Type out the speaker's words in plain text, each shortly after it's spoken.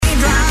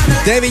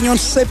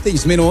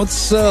9:07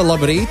 minūtes.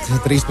 Labrīt,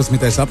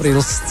 13.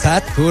 aprīlis,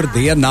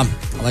 ceturtdiena.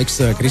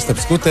 Laiks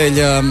Kristaps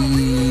Kuteļa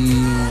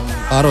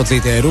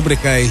pāraudzītajai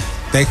rubrikai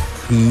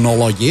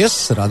Tehnoloģijas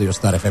Radio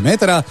Star FM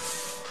ēterā.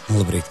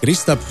 Labrīt,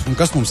 Kristap. Un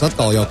kas mums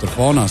atkal jau tur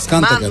fonā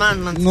skan tagad?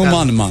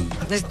 Man.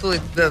 Es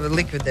tūlīt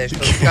likvidēšu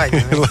to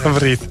skaņu.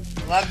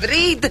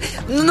 Labrīt.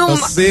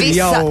 Tas ir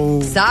jau...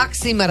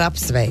 Sāksim ar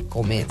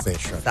apsveikumiem.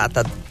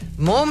 Tātad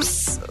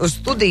mums uz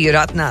studiju ir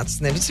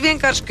atnācis nevis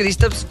vienkārši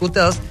Kristaps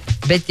Kutelis,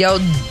 bet jau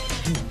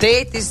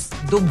tētis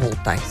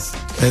dubultais.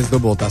 Es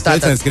dubultās.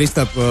 Sveiciens,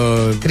 Kristap,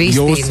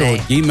 jūsu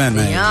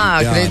ģimenei. Jā,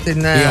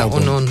 Kristīne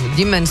un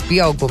ģimenes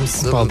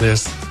pieaugums.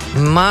 Paldies.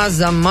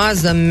 Maza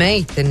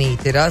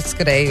meitenīte ir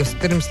atskrējusi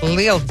pirms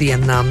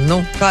lieldienām.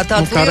 Kā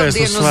tāds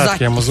lieldienu uz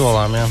svētkiem uz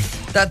olām, jā.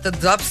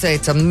 Tātad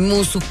apsveicam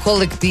mūsu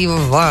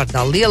kolektīva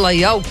vārdā. Lielai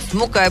augsts,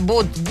 smukai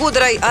būt,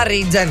 gudrai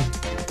arī dzen.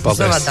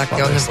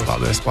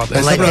 Paldies.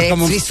 Lai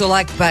teiks visu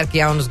laiku pērk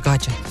jaunus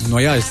gadžetus.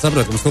 Jā, es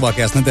saprotu, ka mums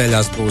tuvākajās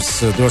nedēļās būs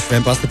droši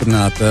vien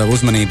pastiprināta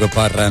uzmanība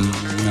par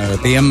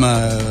tiem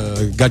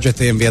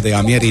gadžetiem,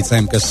 viedajām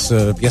ierīcēm, kas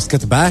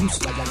pieskata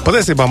bērnus.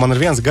 Patiesībā man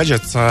ir viens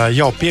gadžets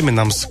jau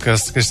pieminams,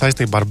 kas ir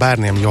saistībā ar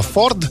bērniem, jo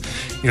Ford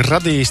ir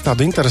radījis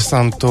tādu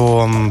interesantu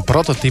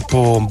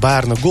prototipu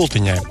bērnu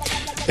gultiņai.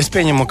 Es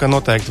pieņemu, ka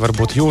noteikti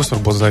varbūt jūs,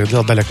 varbūt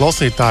liela daļa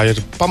klausītāji ir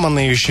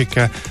pamanījuši,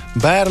 ka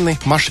bērni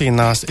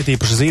mašīnās, it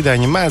īpaši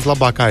zīdaiņi, mēdz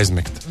labāk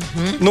aizmigt.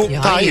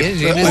 Jā, tā ir.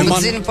 Es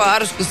zinu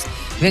pārus, kas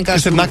vienkārši...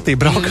 Tas ir naktī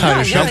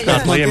braukājuši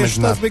apkārt, lai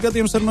iemidžinātu. Tas bija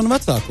gadījums ar manu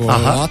vecāko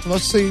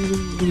atvasi.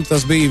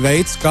 Tas bija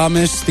veids, kā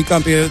mēs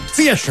tikām pie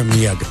cieša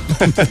miega.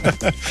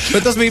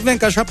 Bet tas bija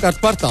vienkārši apkārt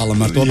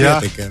kvartālam ar to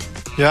pietikai.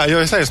 Jā, jo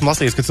es esmu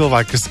lasījis, ka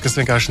cilvēki, kas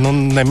vienkārši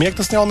nemieg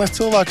tas jaunais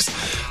cilvēks,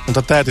 un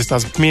tad tētis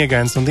tās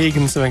miegains un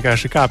dīgnis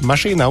vienkārši kāp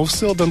mašīnā,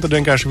 uzsilda, un tad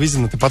vienkārši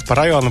vizina tepat pa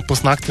rajonu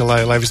pusnakti,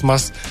 lai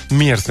vismaz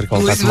miers ir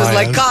kaut kāds mājās.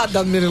 Lai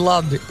kādam ir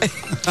labi.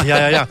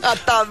 Jā.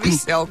 Tā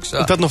visi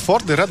augšā. Tad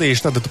Ford ir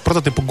radījuši tādu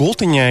prototipu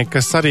gultiņai,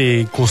 kas arī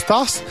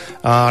kustās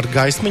ar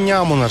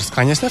gaismiņām un ar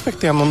skaņas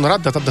efektiem, un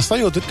rada tāda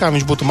sajūta, kā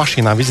viņš būtu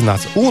mašīnā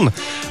vizināts. Un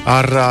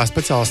ar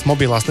speciālas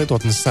mobilās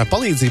lietotnes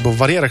palīdzību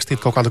var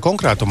ierakstīt kaut kādu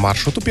konkrētu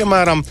maršrutu,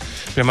 piemēram,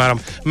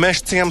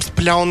 Mežciems,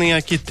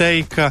 Pļaunieki,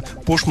 Teika,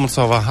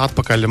 Pušmucova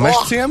atpakaļ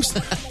Mežciems.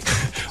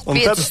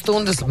 5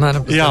 stundas,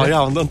 apmēram.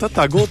 Jā, un tad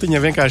tā gultiņa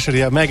vienkārši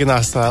ir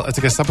mēģinās,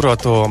 cik es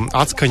saprotu,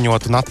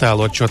 atskaņot un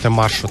attēlot šo te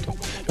maršrutu.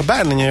 Jo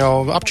bērniņa jau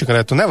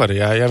apčakarēt tu nevari,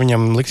 ja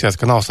viņam liksies,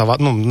 ka nav savā,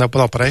 nav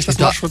pareizs tas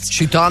maršruts.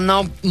 Šitā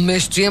nav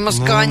Mežciema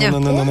skaņa.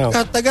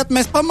 Tagad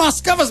mēs pa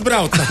Maskavas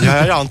braucam.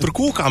 Jā, un tur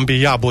kūkām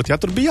bija jābūt,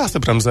 tur bija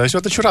jāsabremzēs,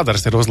 jo taču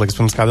radars ir uzlikts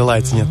pirms kāda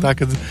laiciņa.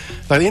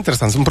 Tā ir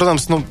interesants. Un,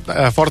 protams,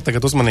 Ford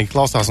tagad uzmanīgi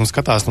klausās un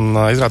skatās, un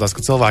izrādās,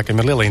 ka cilvēkiem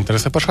ir liela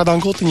interese par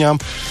šādām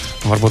gultiņām.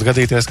 Varbūt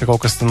gadīties, ka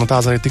kaut kas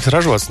tāds arī tiks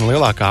ražots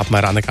lielākā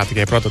apmērā nekā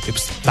tikai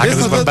prototips. Tā, es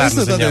par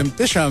bērnu ziņām.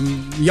 Tiešām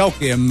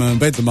jaukiem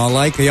beidzamā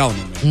laika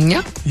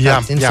jaunumiem.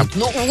 Jā.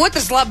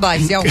 Otrs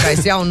labais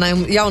jaukais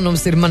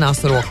jaunums ir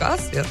manās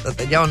rokās.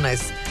 Tad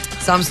jaunais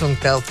Samsung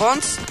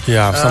telefons.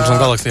 Jā,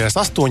 Samsung Galaxy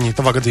S8,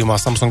 tavā gadījumā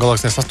Samsung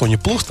Galaxy S8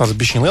 Plus, tāds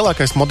bišķiņ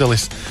lielākais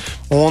modelis.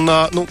 Un,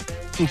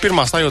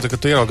 pirmā sajūta, ka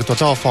tu ieraugi to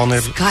telefonu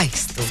ir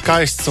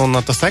skaists un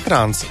tas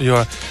ekrāns,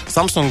 jo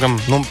Samsungam,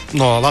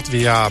 no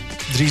Latvijā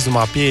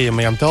drīzumā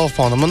pieejamajam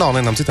telefonam, nav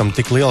vienam citam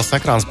tik liels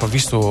ekrāns pa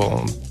visu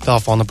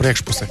telefona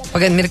priekšpusi.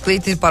 Pagaid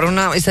mirklīti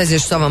parunā, es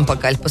aiziešu savam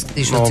pakaļ,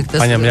 paskatīšu, cik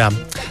tas ir.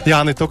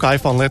 Jā, tu kā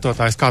iPhone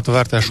lietotājs, kā tu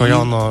vērtē šo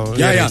jauno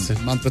ierīci?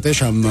 Jā, man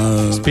patiešām...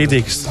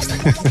 Spīdīgs.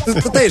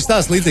 Te ir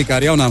stāsts līdzīgi kā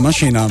ar jaunām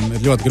mašīnām.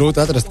 Ir ļoti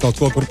grūti atrast kaut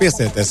ko, kur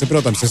piesieties.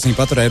 Protams, es viņu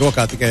paturēju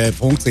rokā tikai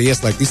funkciju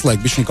ieslēgt,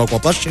 izslēgt, bišķiņ kaut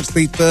ko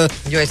pašķirstīt.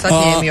 Jo es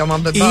atņēmu, jo man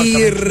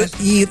ir,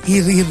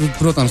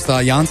 protams,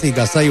 tā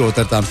jāncīgā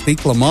sajūta ar tām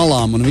stikla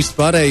malām un visu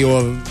pārējo,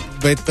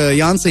 bet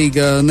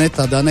jāncīga ne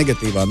tādā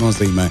negatīvā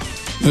nozīmē.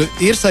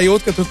 Ir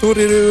sajūta, ka tu tur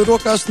ir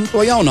rokās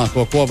to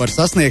jaunāko, ko var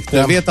sasniegt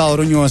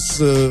vietāluruņos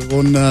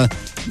un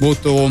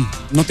būtu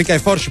tikai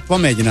forši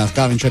pamēģināt,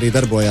 kā viņš arī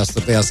darbojās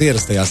tur tajās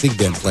ierastajās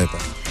ikdienas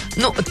lietās.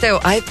 Tev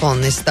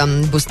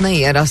iPhoneistam būs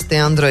neierasti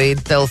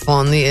Android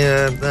telefoni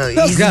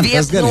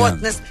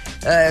izvietnotnes.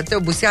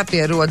 Tev būs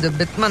jāpieroda,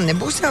 bet man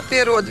nebūs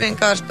jāpieroda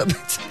vienkārši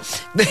tāpēc.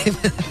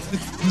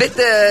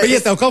 Bet ja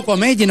tev kaut ko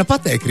mēģina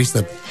pateikt,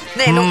 Kristap?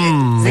 Nē,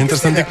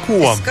 interesanti,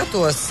 ko? Es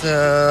skatos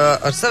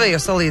ar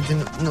savējo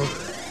salīdzinu,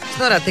 es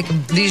norādu teikt, ka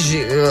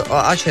brīži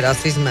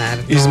atšķirās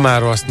izmēri.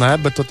 Izmēros, nē,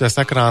 bet tu ties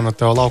ekrāna,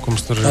 tev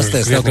laukums tur tas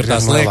tur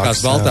tās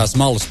liekās baltās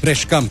malas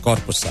priekš kam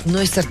korpusā.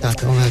 Es ar tā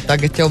domāju,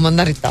 tagad jau man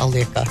arī tā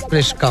liekās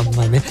priekš kam,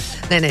 vai ne?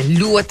 Nē,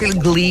 ļoti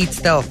glīts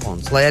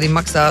telefons, lai arī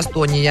maksā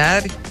 8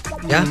 jēri.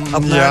 Jā,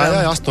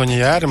 8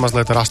 jēri,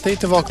 mazliet ar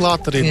astīti vēl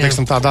klāt, arī,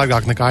 teiksim, tā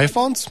dārgāk nekā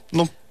iPhones.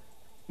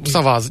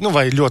 Savā,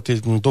 vai ļoti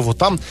tuvu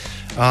tam,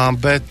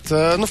 bet,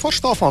 foršs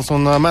telefons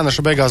un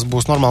mēneša beigās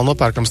būs normāli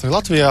nopērkams arī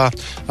Latvijā,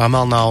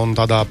 melnā un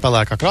tādā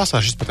pelēkā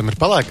krāsā, šis patam ir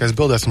pelēkais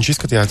bildēs, viņš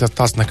izskatījās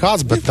tās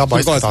nekāds, bet dabā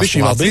izskatās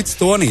labi. Cits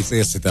tonīs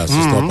iesitās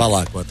uz to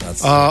pelēko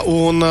tāds.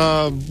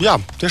 Jā,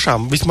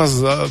 tiešām,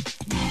 vismaz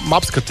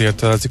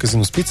apskatiet, cik es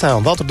zinu, spicē,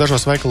 un vēl tur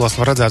dažos veikalos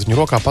var redzēt viņu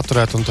rokā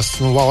paturēt, un tas,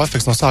 wow,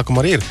 efekts no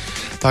sākuma arī ir.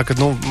 Tā, ka,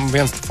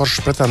 viens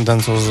foršs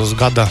pretendents uz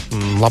gada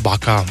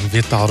labākā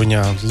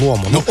vietāluņa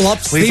lomu.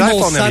 Labs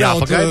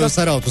stimuls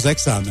saraut uz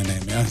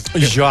eksāmeniem, jā?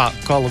 Jā,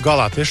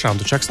 galā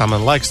tiešām taču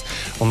eksāmena laiks,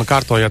 un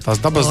kārtojiet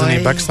tās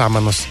dabaszinību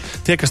eksāmenus.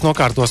 Tie, kas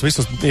nokārtos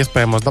visus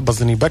iespējamos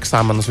dabaszinību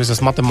eksāmenus,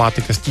 visas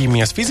matemātikas,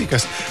 ķīmijas,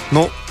 fizikas,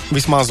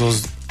 vismaz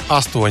uz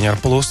 8 ar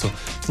plusu.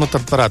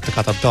 Tad varētu tā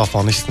kā tādu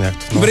telefonu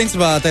izsniegt.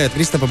 Principā, tēt,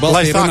 Kristapa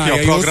Balsī runāja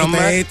jūsu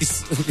tētis.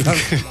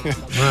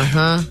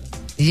 Aha,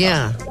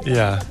 jā.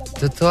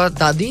 Tad to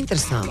tādu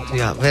interesantu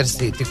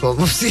versiju tikko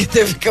mums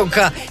ietevi kaut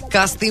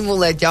kā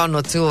stimulēt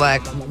jauno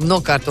cilvēku,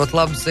 nokārtot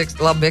labu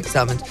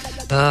eksāmenu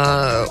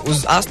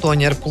uz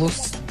 8 ar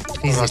plusu.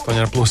 8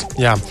 ar plus,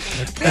 jā.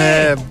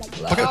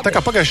 Tā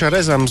kā pagājušajā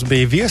reizē mums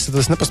bija viesi,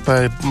 tad es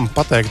nepaspēju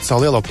pateikt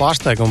savu lielo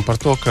pārsteigumu par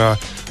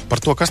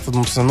to, kas tad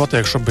mums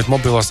notiek šobrīd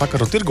mobilo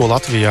sakaru tirgu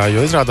Latvijā,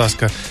 jo izrādās,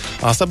 ka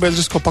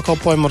sabiedrisko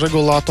pakalpojumu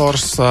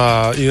regulators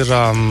ir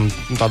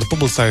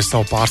publicējis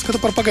savu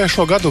pārskatu par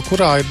pagājušo gadu,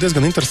 kurā ir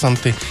diezgan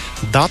interesanti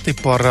dati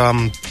par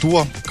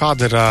to,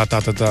 kāda ir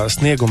tātad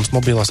sniegums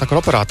mobilo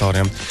sakaru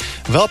operatoriem.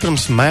 Vēl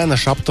pirms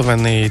mēneša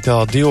aptuveni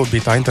Tele2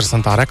 bija tā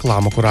interesantā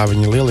reklāma, kurā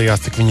viņi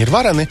lielījās, cik viņi ir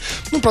vareni.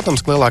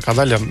 Protams, ka lielākā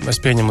daļa,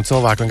 es pieņemu,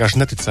 cilvēku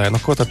vienkārši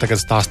neticēja. Ko tad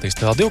tagad stāstīs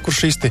Tele2,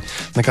 kurš īsti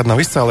nekad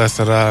nav izcēlies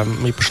ar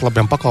īpaši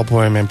labiem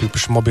pakalpojumiem,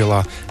 īpaši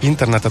mobilā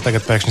interneta,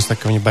 tagad pēkšņi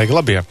saka, ka viņi baigi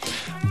labie.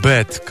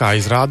 Bet, kā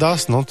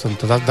izrādās,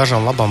 tad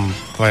dažām labam,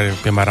 vai,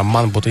 piemēram,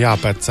 man būtu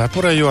jāpēt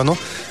cepure, jo,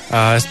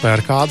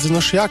 SPRK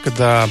atzinuši, kad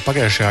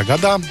pagājušajā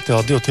gadā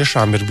Tele2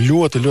 tiešām ir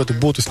ļoti, ļoti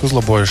būtiski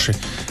uzlabojuši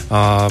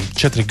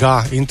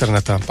 4G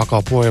interneta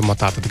pakalpojumu,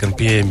 tātad gan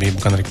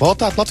pieejamību, gan arī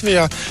kvalitāti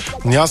Latvijā.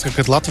 Un jāsaka,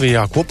 ka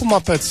Latvijā kopumā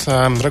pēc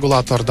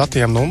regulātoru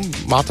datiem,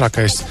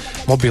 ātrākais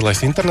mobilais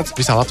internets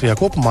visā Latvijā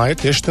kopumā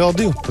ir tieši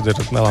Tele2. Tad ir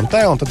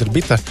LMT un tad ir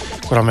Bite,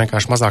 kurām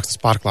vienkārši mazāks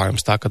tas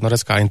pārklājums. Tā, ka,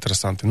 redz, kā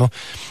interesanti.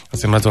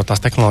 Acīm redzot, tās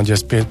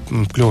tehnoloģijas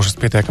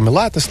kļuvušas pietiekami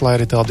lētas, lai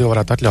arī Tele2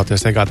 varētu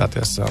atļauties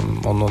iegādāties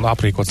un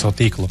aprīkot savu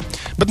tīklu.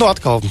 Bet,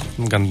 atkal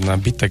gan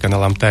Bite, gan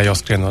LMT jau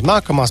skrien ar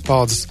nākamās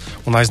paudzes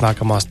un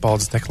aiznākamās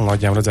paudzes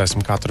tehnoloģijām.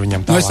 Redzēsim, kā tur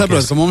viņiem tālāk. Es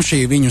saprotu, ka mums šī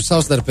viņu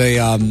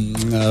savstarpējā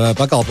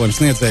pakalpojums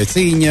sniedzēja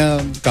cīņa,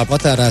 kā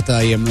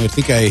patērētājiem, ir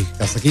tikai,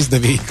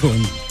 izdevīga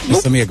un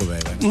esam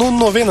ieguvēji.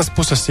 No vienas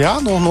puses, jā,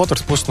 no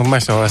otras puses,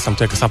 mēs jau esam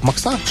tie, kas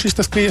apmaksā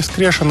šīs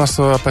skriešanas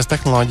pēc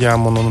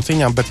tehnoloģijām un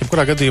cīņām, bet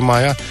jebkurā gadījumā,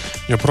 jā,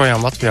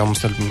 joprojām Latvijā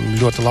mums ir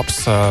ļoti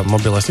labs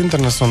mobilais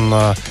internets un,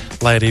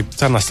 lai arī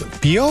cenas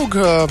pieaug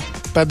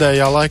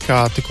pēdējā laikā,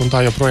 tik un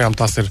tā joprojām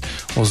tās ir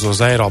uz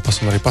Eiropas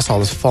un arī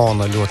pasaules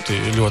fona ļoti,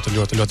 ļoti,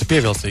 ļoti, ļoti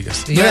pievilcīgas.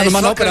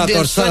 Man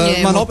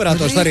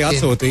operators arī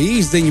atsūtīja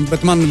īsziņu,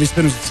 bet man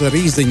vispirms ar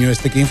īsziņu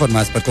es tiku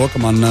informēts par to,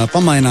 ka man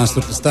pamainās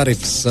tur tas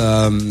tarifs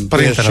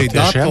par šī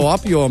datu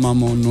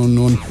apjomam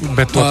un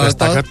bet toties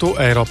tagad tu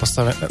Eiropas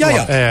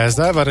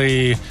ESD var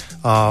arī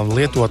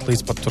lietot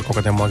līdz pat tur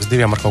kaut kādiem, man liekas,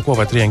 2 ar kaut ko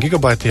vai 3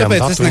 gigabaitiem.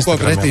 Tāpēc es neko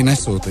pretī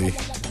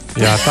nesūtīju.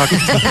 Jā, tā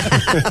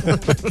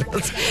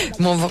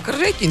man vakar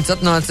rēķins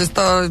atnāca,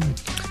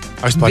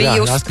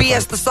 biju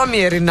spiesta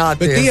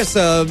samierināties. Bet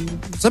tiesa,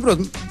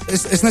 saprotu,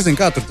 es nezinu,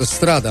 kā tur tas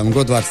strādā, un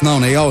godvārds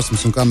nav ne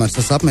jausmas, un kamēr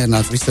tas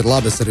apmierināts, viss ir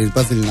labi, es arī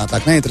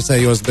padziļinātāk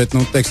neinteresējos, bet,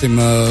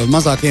 teiksim,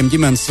 mazākiem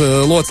ģimenes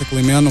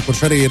loceklim,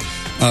 kurš arī ir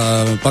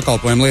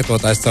pakalpojumu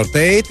lietotājs caur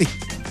tēti,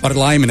 par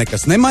laimi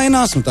nekas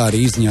nemainās, un tā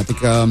arī īziņā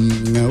tika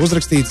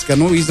uzrakstīts, ka,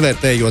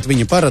 izvērtējot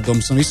viņa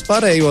paradumus un visu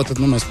pārējo, tad,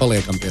 mēs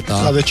paliekam pie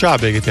tā. Tādi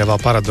čābīgi tie vēl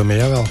paradumi,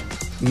 ja vēl?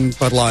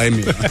 Par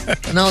laimi, jā.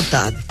 Nav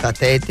tādi, kā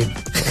tētim.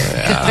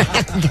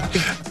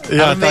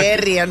 Jā, ar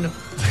vērienu.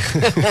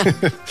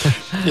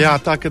 Jā,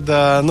 tā, kad,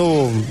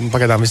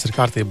 pagaidām viss ir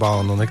kārtībā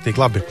un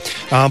nektīgi labi.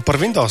 Par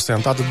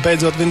Windowsiem, tātad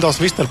beidzot Windows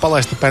Vista ir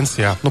palaista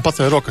pensijā.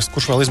 Pacēj rokas,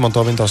 kurš vēl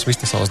izmanto Windows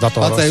Vista savos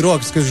datoros? Pacēj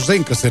rokas, kurš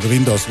zina, kas ir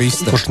Windows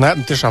Vista. Kurš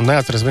tiešām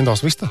neatceras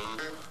Windows Vista?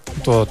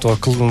 To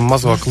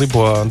mazo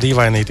klibo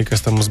dīvainīti,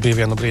 kas tam mums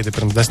bija vienu brīdi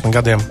pirms 10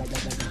 gadiem.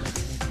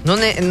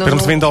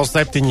 Pirms Windows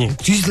 7.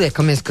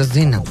 Izliekamies, kas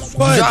zinām.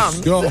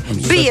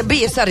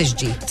 Bija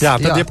sarežģīts. Jā,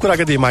 tad jebkurā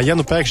gadījumā, ja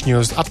pēkšņi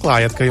jūs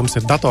atklājat, ka jums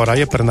ir datorā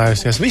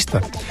ieparinājusies Vista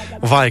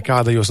vai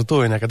kāda jūsu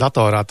tuvinieka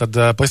datorā, tad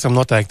pavisam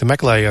noteikti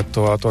meklējiet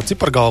to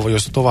cipargalvu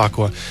jūsu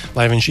tuvāko,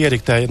 lai viņš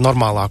ieriktē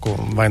normālāku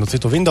vai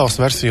citu Windows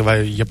versiju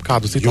vai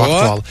jebkādu citu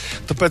aktuālu.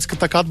 Tāpēc, ka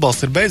tā kā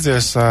atbalsts ir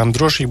beidzies,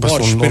 drošības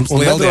un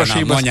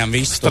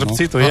nedrošības starp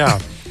citu, jā.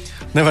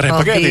 Nevarēja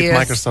pagaidīt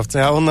Microsoft,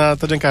 jā, un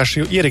tad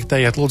vienkārši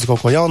ieriktējiet lūdzu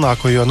kaut ko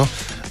jaunāku, jo,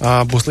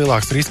 būs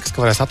lielāks risks,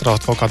 ka varēs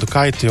atraut kaut kādu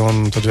kaiti,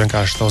 un tad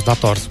vienkārši tavs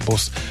dators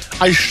būs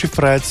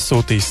aizšifrēts,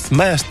 sūtīs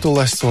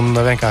mēstules, un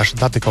vienkārši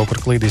dati kaut kur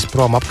klīdīs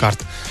prom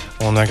apkārt,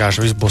 un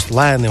vienkārši viss būs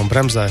lēni un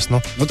bremzēs,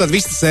 tad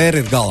Vista sēra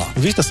ir galā.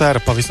 Vista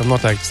sēra pavisam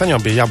noteikti. Sen jau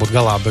bija jābūt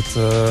galā, bet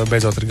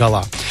beidzot ir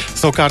galā.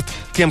 Savukārt,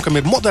 tiem, kam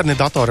ir moderni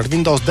datori ar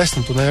Windows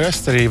 10, un es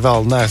arī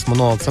vēl neesmu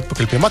nolicis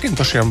atpakaļ pie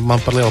Macintoshiem,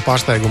 man par lielu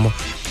pārsteigumu.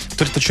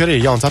 Tur taču arī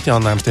jauns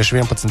atjauninājums tieši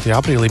 11.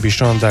 aprīlī bija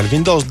šonadēļ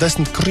Windows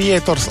 10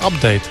 Creators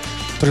Update.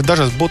 Tur ir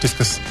dažas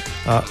būtiskas,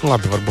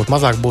 labi, varbūt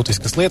mazāk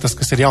būtiskas lietas,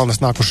 kas ir jaunas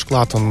nākušas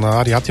klāt un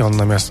arī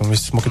atjauninamies un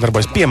viss smuki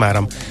darbojas.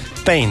 Piemēram,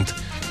 Paint.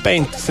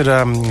 Paint ir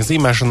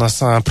zīmēšanas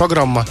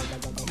programma.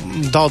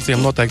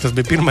 Daudziem noteikti tas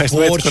bija pirmais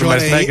veids, kur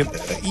mēs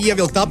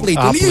ievilkt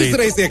aplīti un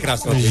izreiz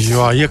iekrāsot visu.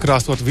 Jā,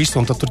 iekrāsot visu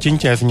un tad tur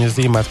ķiņķēs viņas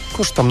zīmēt.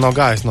 Kurš tam nav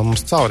gājis no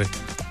mums cauri?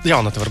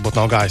 Jaunata varbūt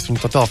nav gājis, viņi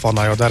to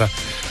telefonā jau dara,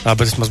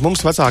 bet vismaz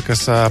mums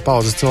vecākas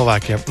paudzes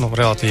cilvēkiem,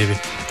 relatīvi,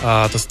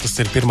 tas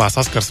ir pirmā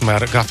saskarsme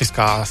ar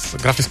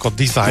grafisko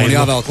dizainu. Un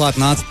jāvēl klāt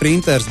nāca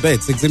printers,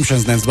 bet cik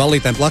dzimšanas dienas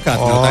ballītēm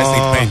plakāti nav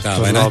taisīt Paintā,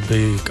 vai ne? Tur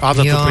bija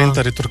adatu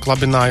printeri, tur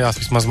klabinājās,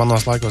 vismaz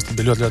manos laikos,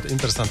 tad bija ļoti, ļoti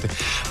interesanti.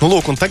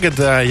 Lūk, un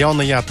tagad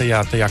jaunajā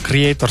tajā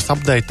Creators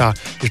update'ā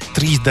ir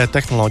 3D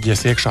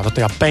tehnoloģijas iekšā,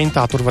 tajā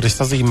Paintā tur var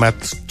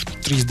sazīmēt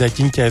 3D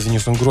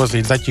ķiņķēziņus un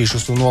grozīt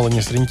zaķīšus un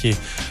noliņas riņķī.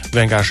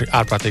 Vienkārši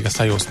ārprātīga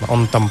sajūsma.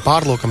 Un tam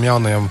pārlūkam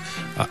jaunajam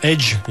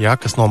Edge,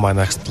 kas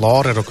nomaina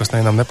Exploreru, kas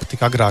nevienam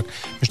nepatika agrāk,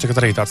 viņš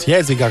tagad arī tāds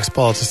jēdzīgāks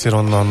palicis ir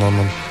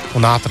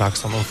un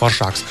ātrāks un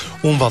foršāks.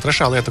 Un vēl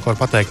trešā lieta, ko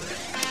var pateikt,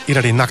 ir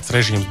arī nakts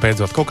režīms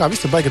beidzot. Kaut kā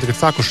visi baigi tagad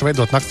sākuši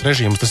veidot nakts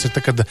režīmus. Tas ir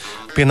tā, kad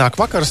pienāk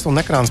vakars un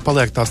ekrāns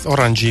paliek tāds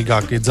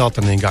oranžīgāk,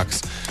 dzeltenīgāks.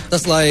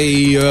 Tas,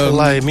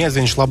 lai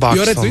mieziņš labāks.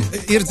 Jo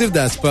redz, ir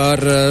dzirdēts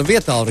par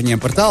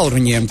vietālruņiem, par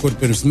tālruņiem, kur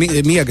pirms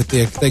miega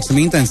tiek, teiksim,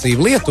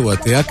 intensīvi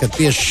lietot, kad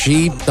tieši šī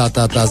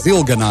tā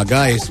zilganā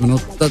gaisma,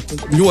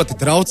 ļoti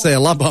traucē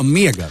labam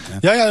miegam.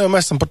 Jā, jo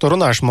mēs esam par to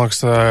runājuši, man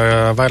liekas,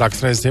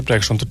 vairākas reizes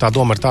iepriekš, un tur tā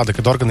doma ir tāda,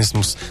 ka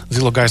organisms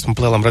zilu gaismu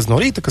plēlam redz no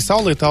rīta, ka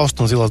saulīte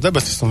aust un zilas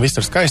debesis, un viss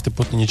ir skaisti,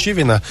 putniņi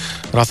čivina,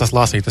 rāsās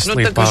lāsītas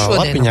slīd pa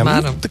lapiņām.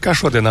 Tā kā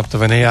šodien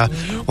aptuveni, jā.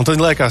 Un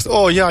tad liekas,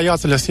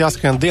 jāceļas,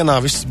 jāskrien dienā,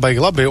 viss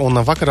baigi labi,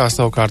 un vakarā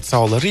savukārt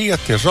saule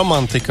riet, ir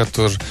romantika,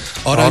 tur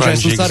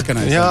oranžais un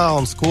sarkanais. Jā,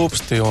 un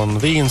skūpsti, un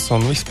vīns,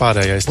 un viss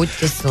pārējais.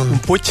 Puķes un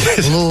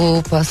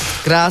lūpas,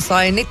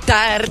 krāsaini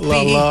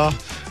tērpi.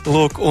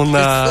 Lūk, un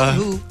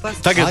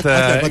tagad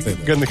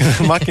gan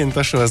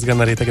Macintashos,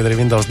 gan arī tagad arī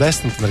Windows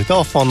 10 un arī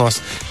telefonos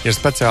ir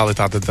speciāli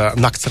tātad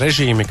nakts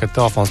režīmi, kad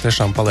telefons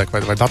tiešām paliek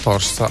vai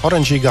dators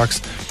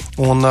oranžīgāks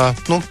un,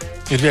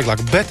 ir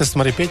vieglāk. Bet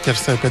esmu arī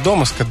pieķers sevi pie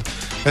domas, kad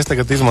es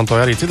tagad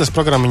izmantoju arī citas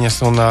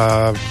programmiņas un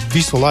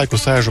visu laiku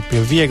sēžu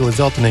pie viegli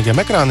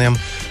dzeltenīgiem ekrāniem,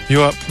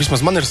 jo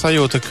vismaz man ir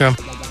sajūta, ka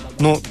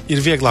ir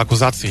vieglāk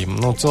uz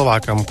acīm.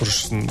 Cilvēkam, kurš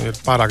ir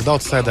pārāk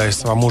daudz sēdējis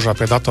savā mūžā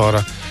pie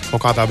datora,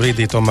 kaut kādā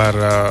brīdī tomēr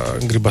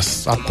gribas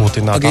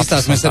atpūtināt.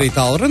 Īstās mēs arī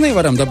tālrunī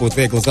varam dabūt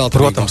viegli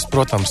zeltenīgo?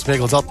 Protams,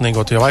 viegli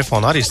zeltenīgo, jo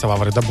iPhone arī savā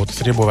var dabūt,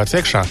 tas ir iebūvēts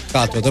iekšā.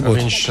 Kā to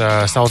dabūt? Viņš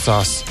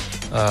saucās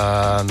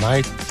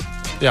Night,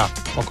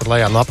 kur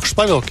lejā no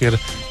apakšas pavilka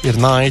ir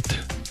Night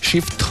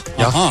Shift.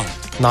 Aha.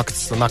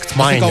 Nakts maiņa. Tas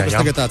ir kaut kas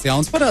tagad tāds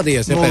jauns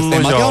parādījies, pēc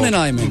tiem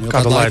atjauninājumiem.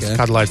 Kādu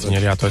laiku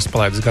ir, tu esi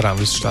palaidis garām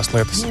visas tās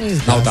lietas.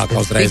 Nav tā, ka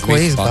uzreiz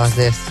viss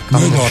izbāzties.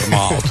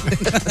 Normāli.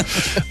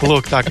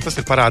 Lūk, tā, ka tas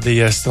ir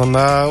parādījies. Un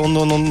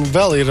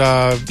vēl ir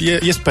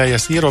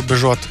iespējas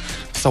ierobežot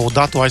savu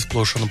datu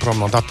aizplūšanu prom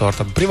no datora,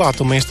 tad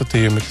privātuma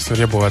iestatījumi, kas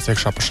ir iebūvēts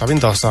iekšā pašā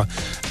Windowsā,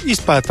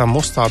 izpētam,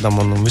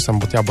 uzstādam un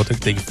visam būtu jābūt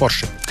riktīgi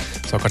forši.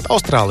 Savukārt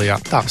Austrālijā,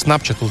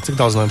 Snapchat, cik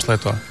daudz no jums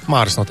lieto?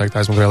 Māris noteikti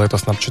aizmugurē lieto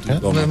Snapchat, ja?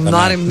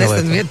 Mārim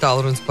nesen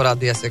vietālrunis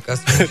parādījās, ja kas.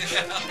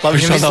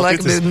 Viņam visu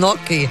laiku bija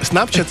Nokia.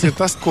 Snapchat ir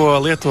tas, ko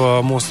lieto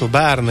mūsu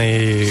bērni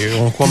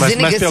un ko mēs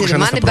pieaugušie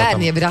mani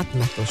bērni jau ir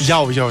atmetuši.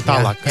 Jau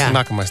tālāk, kas ir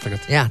nākamais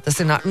tagad? Jā, tas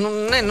ir,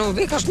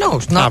 vienkārši nav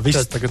Snapchat.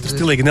 Viss tagad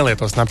stilīgi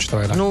nelieto Snapchat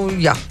vairāk.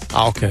 Jā.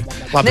 Okay.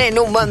 Labi.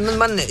 Nē,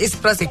 man es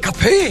prasīju,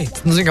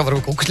 kāpēc? Zinu,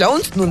 varbūt kaut kas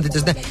ļauns,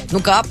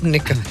 kā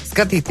apnika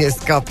skatīties,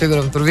 kā,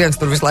 piemēram, tur viens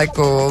tur visu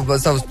laiku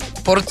savas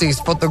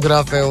porcijas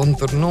fotografē un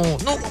tur,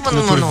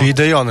 tur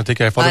video, ne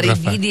tikai fotografē.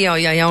 Arī video,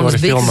 jaunas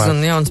bikses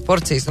un jaunas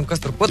porcijas, un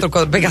kas tur,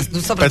 ko beigās,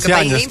 sapratu, ka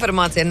tā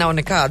informācija nav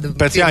nekāda.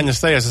 Pēc Jāņas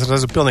sejas es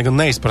redzu pilnīgi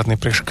neizpratni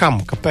priekš kam,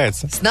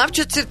 kāpēc.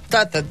 Snapchats ir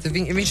tātad,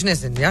 viņš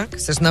nezina,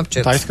 kas ir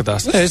Snapchats. Tā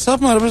izskatās. Es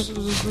apmēram,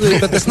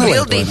 bet es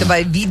nelietu. Bildīta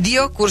vai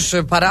video,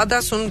 kurš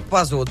parādās un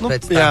pazūd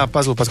pēc tā. Jā,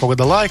 pazūd pēc kaut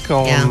kāda laika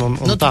un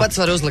tu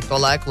pats vari uzlikt to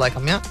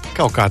laikam, jā?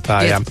 Kaut kā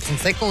tā, jā.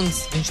 15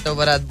 sekundes viņš tev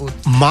varētu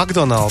būt.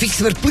 McDonald's.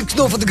 Fiks var pliks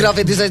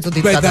nofotografēt, izaizdot.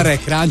 Bet ar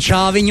ekrānu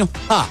šāviņu.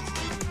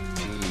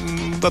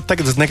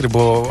 Tagad es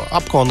negribu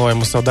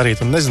apkaunojumu sev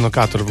darīt un nezinu,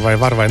 kā tur vai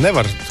var vai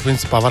nevar.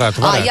 Principā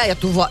varētu.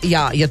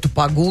 Ja tu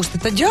pagūsti,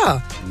 tad jā.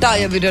 Tā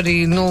jau ir arī,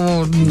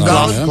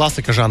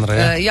 klasika žanra,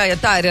 jā. Jā,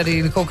 tā ir arī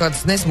kaut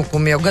kādas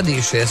nesmukumi jau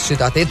gadījušies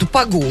šitā. Ja tu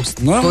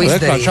pagūsti, to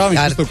izdarīt. Ekrānu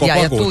šāviņš, tu ko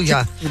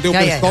pagūsti.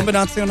 Divpēc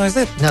kombinācija un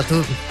aiziet.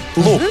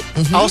 Lūk,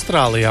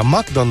 Austrālijā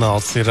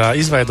McDonald's ir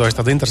izveidojis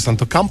tādu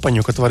interesantu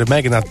kampaņu, ka tu vari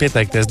mēģināt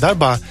pieteikties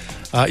darbā,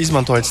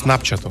 izmantojot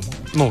Snapchatu.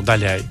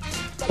 Daļēji.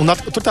 Un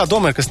tur tā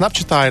doma ir, ka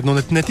Snapchatā ir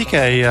ne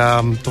tikai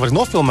tu vari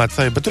nofilmēt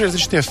sevi, bet tur ir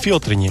tie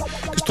filtriņi,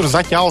 kas tur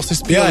zaķi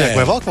ausis pieliek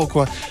vai vēl kaut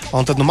ko.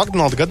 Un tad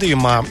McDonald's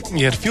gadījumā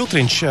ir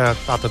filtriņš,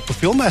 tātad tu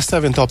filmē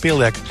sevi un tev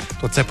pieliek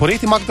to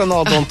cepurīti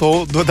McDonald's un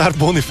to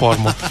darbu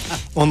uniformu.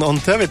 Un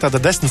tev ir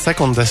tāda 10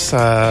 sekundes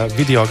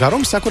video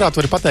garums, kurā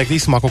tu vari pateikt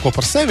īsumā kaut ko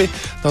par sevi.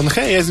 Tad,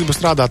 es gribu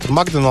strādāt tur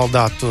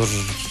McDonald's, tur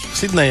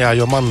Sidnejā,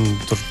 jo man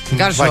tur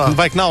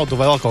vajag naudu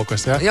vai vēl kaut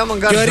kas, jā. Jā,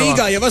 man garšo. Jo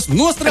Rīgā jau esmu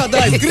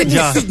nostrādājis, gribu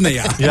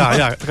Sidnejā.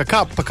 Jā,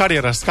 kā pa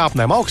karjeras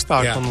skāpnēm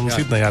augstāk un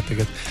Sidnejā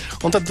tagad.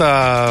 Un tad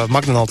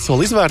McDonald's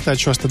sola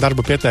izvērtēt šos te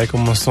darba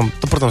pieteikumus un,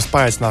 protams,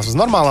 paaicinās uz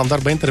normālām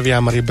darba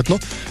intervijām arī, bet,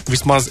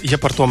 vismaz, ja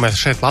par to mēs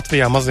šeit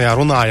Latvijā mazajā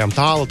runājam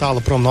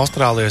tālu prom no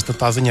Austrālijas, tad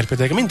tā ziņa ir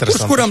pietiekami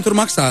interesanta. Kurš kuram tur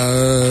maksā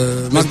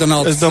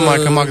McDonald's? Es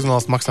domāju, ka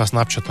McDonald's maksā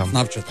Snapchatam.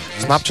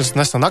 Snapchats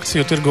nesen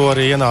akciju tirgo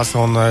arī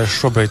ienāca un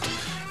šobrīd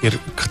ir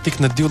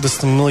tik ne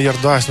 20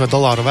 miljardu ASV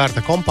dolāru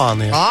vērta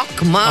kompānija.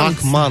 Ak,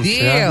 mans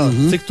Dievs!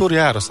 Cik tur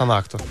jāra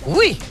sanāktu?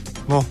 Ui!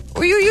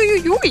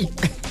 Ui!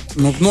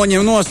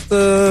 Noņem nost...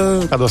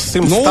 Kādos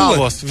 100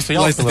 stāvos visu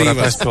jaustu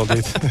varētu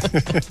aizpildīt.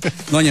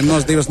 Noņem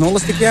nost 2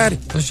 nulles tik jāri.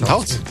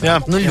 Daudz?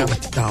 Jā.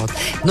 Ļoti daudz.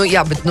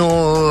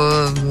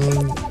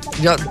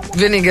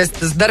 Vienīgais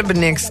tas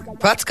darbinieks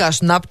pats kā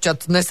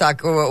Snapchat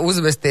nesāk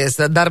uzvesties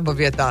darba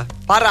vietā.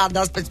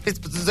 Parādās pēc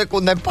 15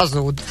 sekundēm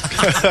pazūd.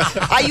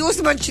 Ai, jūs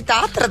man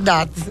šitā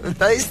atradāt?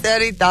 Tā es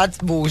arī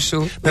tāds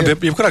būšu.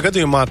 Jebkurā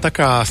gadījumā tā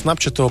kā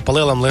Snapchatu pa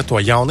lielam lieto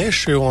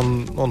jaunieši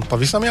un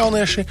pavisam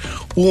jaunieši,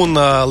 un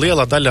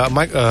liela daļa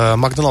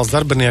McDonald's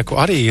darbinieku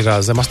arī ir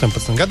zem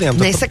 18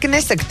 gadiem.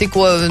 Nesaka,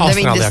 tikko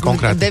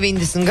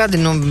 90 gadi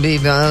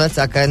bija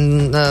vecākai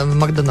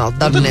McDonald's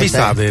darbiniecei.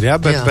 Visādi ir, jā,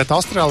 bet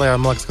Austrālijā,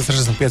 man liekas, ka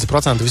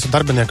 65% visu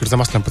darbinieku ir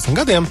zem 18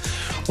 gadiem,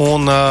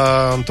 un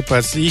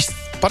tāpēc īsti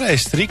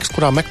pareizs rīks,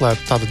 kurā meklēt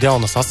tādu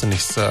jaunas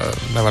asinis,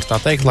 nevar tā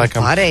teikt,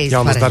 laikam,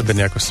 jaunas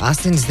darbiniekus.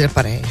 Asinis ir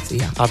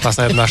pareizi, jā.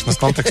 Tās ēdināšanas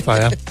kontekstā,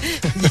 jā.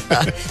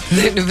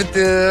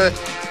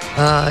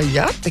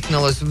 Jā,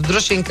 tehnoloģija.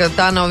 Droši vien, ka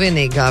tā nav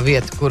vienīgā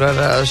vieta, kur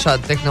ar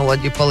šādu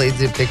tehnoloģiju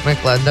palīdzību tiek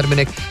meklēt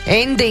darbinieki.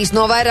 Endijs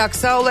no vairāk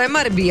saulēm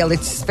arī bija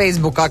ielicis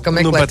Facebookā, ka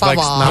meklē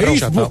pavāru.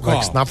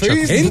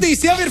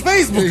 Endijs jau ir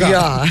Facebookā.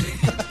 Jā.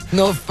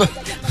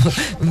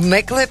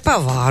 Meklē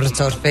pavāru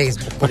caur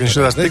Facebook.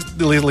 Viņš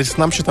līdz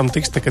Snapchatam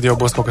tiks, kad jau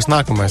būs kaut kas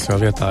nākamais jau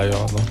vietā,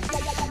 jo,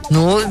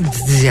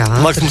 jā.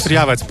 Liekas, mums ir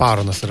jāveic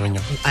pārunas ar viņu.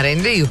 Ar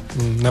Endiju?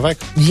 Nevajag?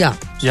 Jā.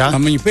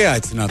 Viņu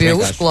pieaicināt. Pie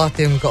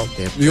uzklātiem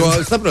galtiem. Jo,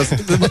 saprotu,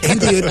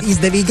 Endiju ir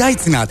izdevīgi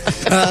aicināt.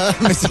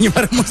 Mēs viņu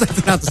varam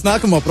uzaicināt uz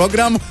nākamo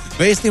programmu.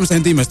 Vēstījums,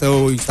 Endiju, mēs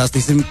tev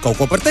stāstīsim kaut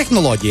ko par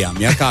tehnoloģijām,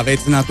 kā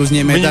veicināt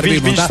uzņēmēju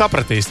darbību. Viņš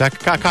sapratīs,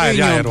 kā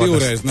ir jāierodas. Viņam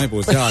divreiz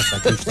nebūs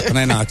jāsaka, viņš tā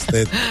nenāks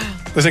te.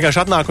 Tas vienkārši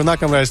atnāk un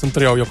nākamreiz, un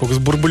tur jau kaut kas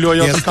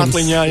burbuļojot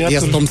katliņā.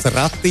 Iestums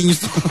ratiņus.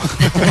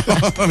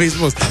 Viss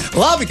būs.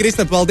 Labi,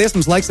 Kristap, paldies,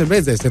 mums laiks ir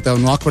beidzies, ja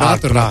tev akurāt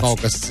tur kaut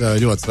kas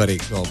ļoti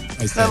svarīgs vēl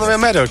aizstājas.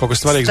 Vienmēr jau kaut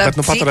kas svarīgs, bet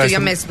paturēsim.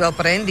 Ja mēs vēl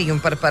par Endiju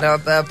un par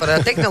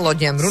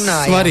tehnoloģijām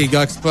runājam.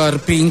 Svarīgāks par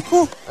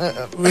Pinku?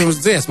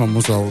 Uz dziesmu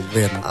mums vēl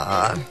vienu.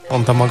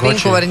 Un Tamagotchi.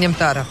 Pinku var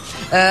ņemt ārā.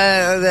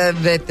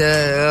 Bet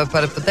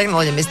par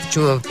tehnoloģijām es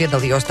taču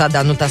piedalījos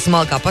tādā, tā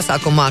smalkā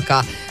pasākumā,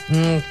 kā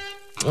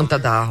un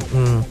tādā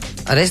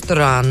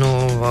restorānu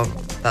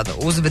tāda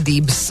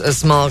uzvedības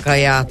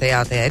smalkajā tajā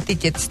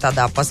etiķetes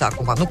tādā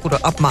pasākumā, kuru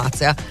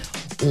apmācīja.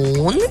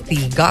 Un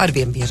Rīgā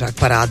arvien biežāk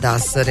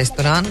parādās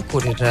restorāni,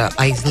 kur ir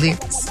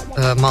aizliegts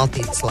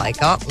maltītes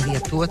laikā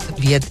lietot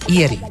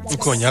viedierīces.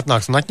 Ko viņi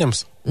atnāks un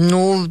atņems?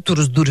 Tur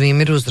uz durvīm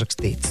ir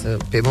uzrakstīts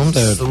pie mums,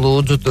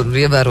 lūdzu, tur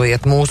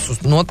ievērojiet mūsu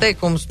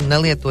noteikumus,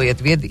 nelietojiet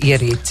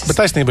viedierīces. Bet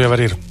taisnība jau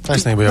ir.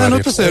 Tas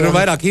ir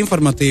vairāk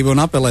informatīvi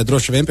un apelē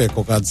droši vien pie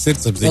kaut kādas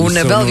sirdsapziņas. Un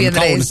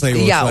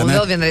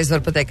vēl vienreiz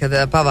var pateikt,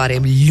 ka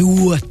pavāriem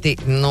ļoti,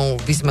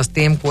 vismaz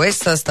tiem, ko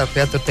es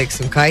sastāvu, tur,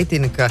 teiksim,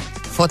 kaitina, ka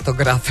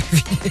fotografi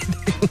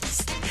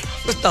viedierīces.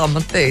 Tā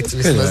man teica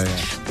vismaz.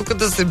 Ka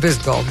tas ir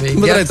bezgalvīgi.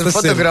 Tu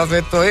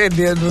fotografē to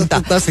ēdienu.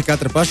 Tas ir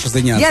katra paša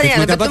ziņā.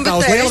 Tāpat kā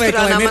uz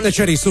lielveikaliem ir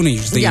taču arī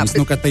sunīšu zīmes,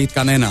 ka tā it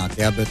kā nenāk.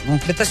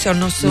 Bet tas jau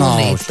nav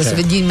sunīts, tas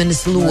ir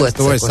ģimenes loceklis.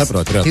 To es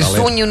saprotu. Ir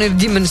suņi un ir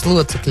ģimenes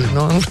locekļi.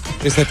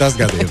 Tas ir tas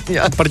gadījums.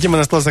 Par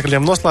ģimenes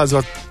locekļiem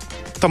noslēdzot.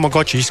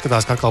 Tamagotchi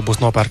izskatās, ka atkal būs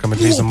nopērkami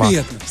drīzumā.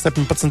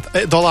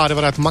 $17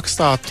 varētu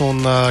maksāt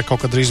un kaut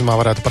kad drīzumā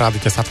varētu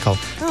parādīties atkal.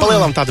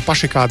 Palielam tādi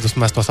paši, kādus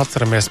mēs tos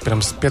atceramies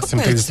pirms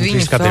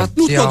 533 gadiem.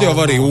 Tad jau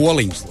arī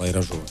oliņas, lai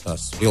ražo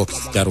tās vilks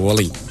ķer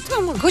oliņas.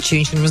 Tamagotchi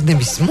viņš nemaz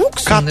nebija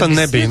smuks. Kā tā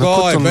nebija?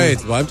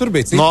 Vai tur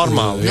bija cits?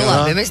 Normāli.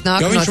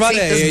 Jo viņš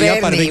varēja, ja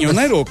par viņu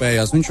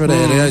nerūpējās, viņš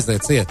varēja arī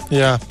aiziet ciet.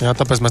 Jā,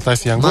 tāpēc mēs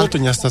taisījām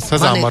gultuņas, tas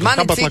sezām ar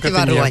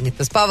kabatlakatiņiem.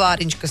 Tas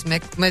pavāriņš, kas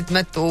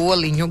met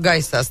oliņu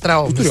gaisā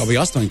straumes. Tur jau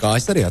bija 8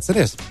 kājas arī,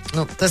 atceries?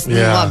 Tas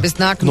labi, es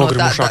nāku no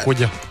nogrimušā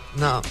kuģa.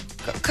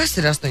 Kas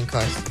ir 8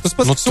 kājas? Tas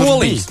pats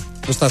solīs.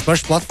 Uz tās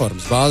pašas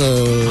platformas.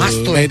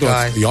 8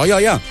 kājas.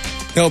 Jā.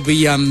 Tev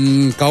bija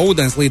kā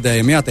ūdens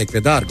līdējiem jātiek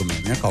pie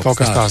dārgumiem. Ja? Kaut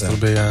kas tās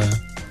tur bija, jā.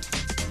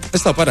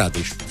 Es tev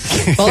parādīšu.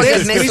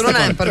 Paldies, mēs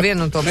runājam par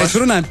vienu un to pašu. Mēs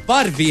runājam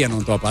par vienu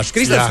un to pašu.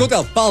 Kristaps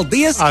Kutel,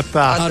 paldies! Ar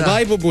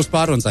Vaibu būs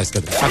pārunas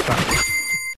aizskatīt.